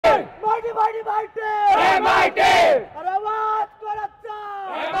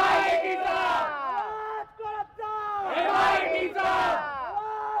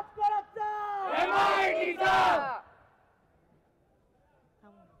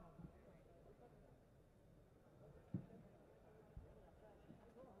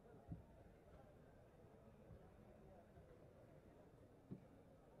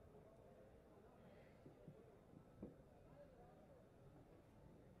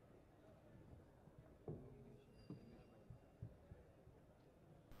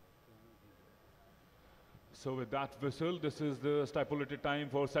So with that whistle, this is the stipulated time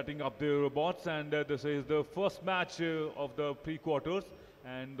for setting up the robots, and this is the first match of the pre-quarters.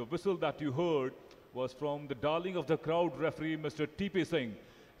 And the whistle that you heard was from the darling of the crowd, referee Mr. T.P. Singh.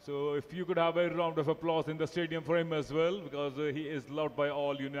 So if you could have a round of applause in the stadium for him as well, because he is loved by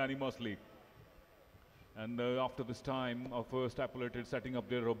all unanimously. And after this time of stipulated setting up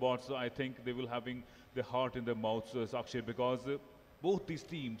their robots, I think they will having their heart in their mouths, Sakshi, because both these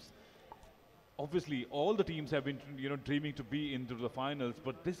teams, obviously, all the teams have been, dreaming to be into the finals,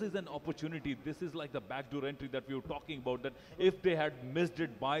 but this is an opportunity. This is like the backdoor entry that we were talking about, that if they had missed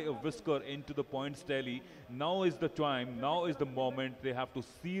it by a whisker into the points tally, now is the time, now is the moment. They have to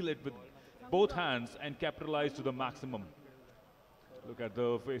seal it with both hands and capitalize to the maximum. Look at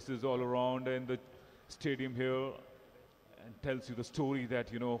the faces all around in the stadium here, and tells you the story that,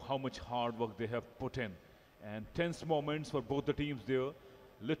 how much hard work they have put in. And tense moments for both the teams there.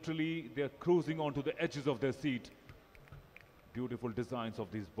 Literally, they're cruising onto the edges of their seat. Beautiful designs of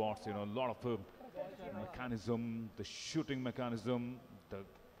these bots, a lot of mechanism, the shooting mechanism, the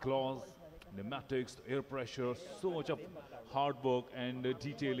claws, pneumatics, air pressure, so much of hard work and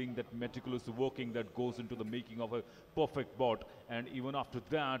detailing, that meticulous working that goes into the making of a perfect bot. And even after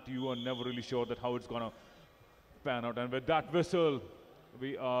that, you are never really sure that how it's gonna pan out. And with that whistle,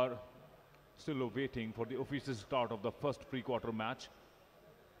 we are still waiting for the official start of the first pre-quarter match.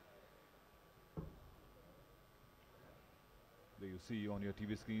 There you see on your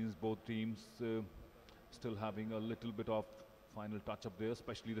TV screens, both teams still having a little bit of final touch up there,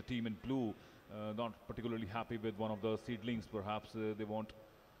 especially the team in blue, not particularly happy with one of the seedlings. Perhaps they want,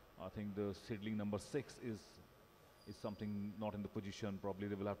 I think the seedling number 6 is something not in the position. Probably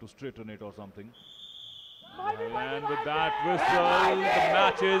they will have to straighten it or something. And with that whistle, the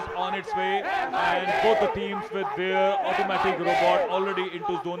match is on its way, and both the teams with their automatic robot already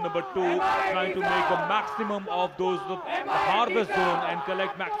into zone number 2, trying to make the maximum of those harvest zone and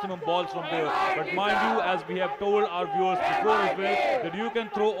collect maximum balls from there. But mind you, as we have told our viewers before as well, that you can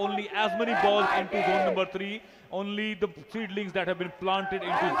throw only as many balls into zone number 3. Only the seedlings that have been planted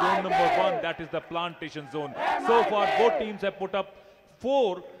into zone number 1, that is the plantation zone. So far, both teams have put up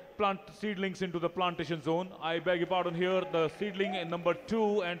 4 seedlings into the plantation zone. I beg your pardon here, the seedling in number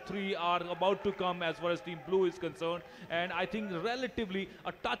 2 and 3 are about to come as far as Team Blue is concerned, and I think relatively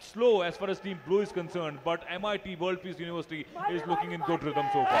a touch slow as far as Team Blue is concerned, but MIT World Peace University is looking in good rhythm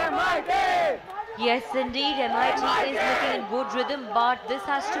so far. Yes, indeed, MIT is looking in good rhythm, but this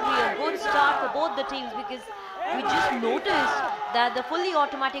has to be a good start for both the teams, because we just noticed that the fully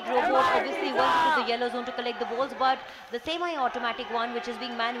automatic robot obviously went into the yellow zone to collect the balls, but the semi-automatic one, which is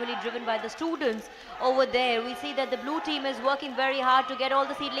being manually driven by the students over there, we see that the blue team is working very hard to get all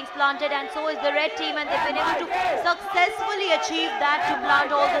the seedlings planted, and so is the red team, and they've been able to successfully achieve that, to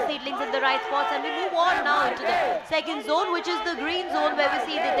plant all the seedlings in the right spots. And we move on now into the second zone, which is the green zone, where we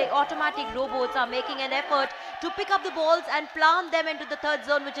see that the automatic robots are making an effort to pick up the balls and plant them into the third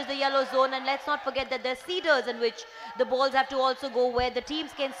zone, which is the yellow zone. And let's not forget that there's seeders in which the balls have to also go, where the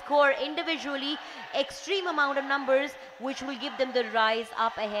teams can score individually extreme amount of numbers, which will give them the rise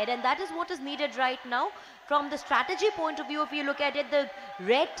up ahead. And that is what is needed right now. From the strategy point of view, if you look at it, the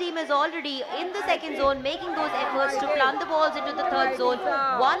red team is already in the second zone, making those efforts to plant the balls into the third zone.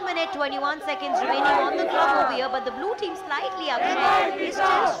 1 minute 21 seconds remaining on the clock over here, but the blue team slightly Akshay is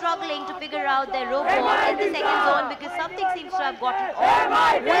still struggling to figure out their robot in the second zone, because something seems to have gotten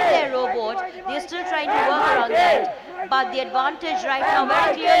off with their robot. They're still trying to work around that, but the advantage right now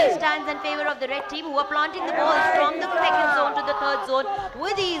very clearly stands in favor of the red team, who are planting the balls from the second zone to the third zone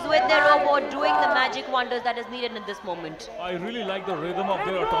with ease, with their robot doing the magic wonders that is needed in this moment. I really like the rhythm of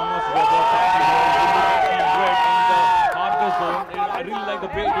their autonomous robot in the harvest zone. I really like the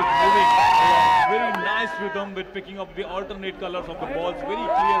way it is moving. Very nice rhythm with picking up the alternate colors of the balls. Very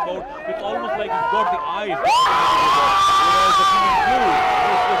clear about. It's almost like it's got the eyes. Whereas the team in blue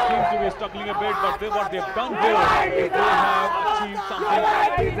seems to be struggling a bit, but what they've done here is they have achieved something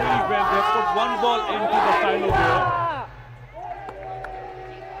really well. They have put one ball into the silo here.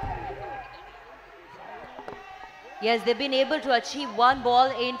 Yes, they've been able to achieve one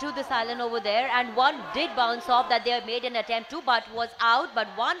ball into the silent over there, and one did bounce off that they have made an attempt to, but was out. But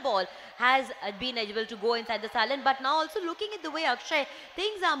one ball has been able to go inside the silent. But now also looking at the way, Akshay,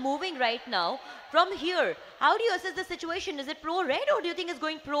 things are moving right now. From here, how do you assess the situation? Is it pro red or do you think it's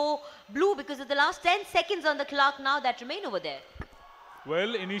going pro blue? Because of the last 10 seconds on the clock now that remain over there.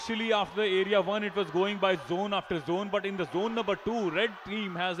 Well, initially after area 1, it was going by zone after zone, but in the zone number 2, red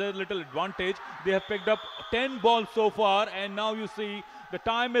team has a little advantage. They have picked up 10 balls so far, and now you see the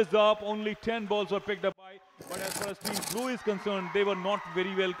time is up. Only 10 balls were picked up by. But as far as team blue is concerned, they were not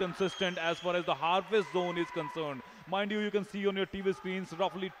very well consistent as far as the harvest zone is concerned. Mind you, you can see on your TV screens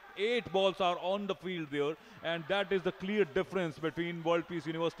roughly 8 balls are on the field there, and that is the clear difference between World Peace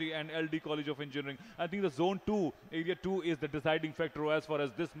University and LD College of Engineering. I think the zone 2, area 2 is the deciding factor as far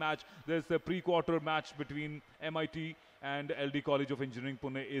as this match. There's a pre-quarter match between MIT and LD College of Engineering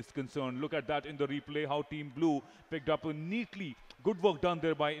Pune is concerned. Look at that in the replay, how Team Blue picked up a neatly. Good work done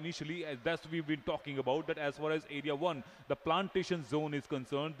there by initially, as that's we've been talking about, that as far as area 1, the plantation zone is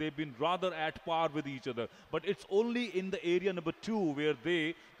concerned, they've been rather at par with each other. But it's only in the area number 2 where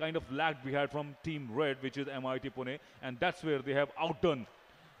they kind of lagged behind from Team Red, which is MIT Pune, and that's where they have outdone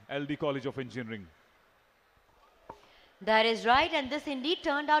LD College of Engineering. That is right, and this indeed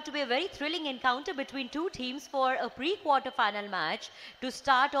turned out to be a very thrilling encounter between two teams for a pre-quarter final match to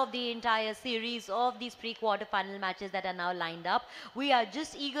start off the entire series of these pre-quarter final matches that are now lined up. We are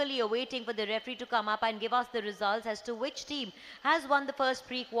just eagerly awaiting for the referee to come up and give us the results as to which team has won the first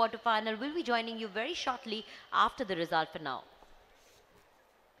pre-quarter final. We'll be joining you very shortly after the result for now.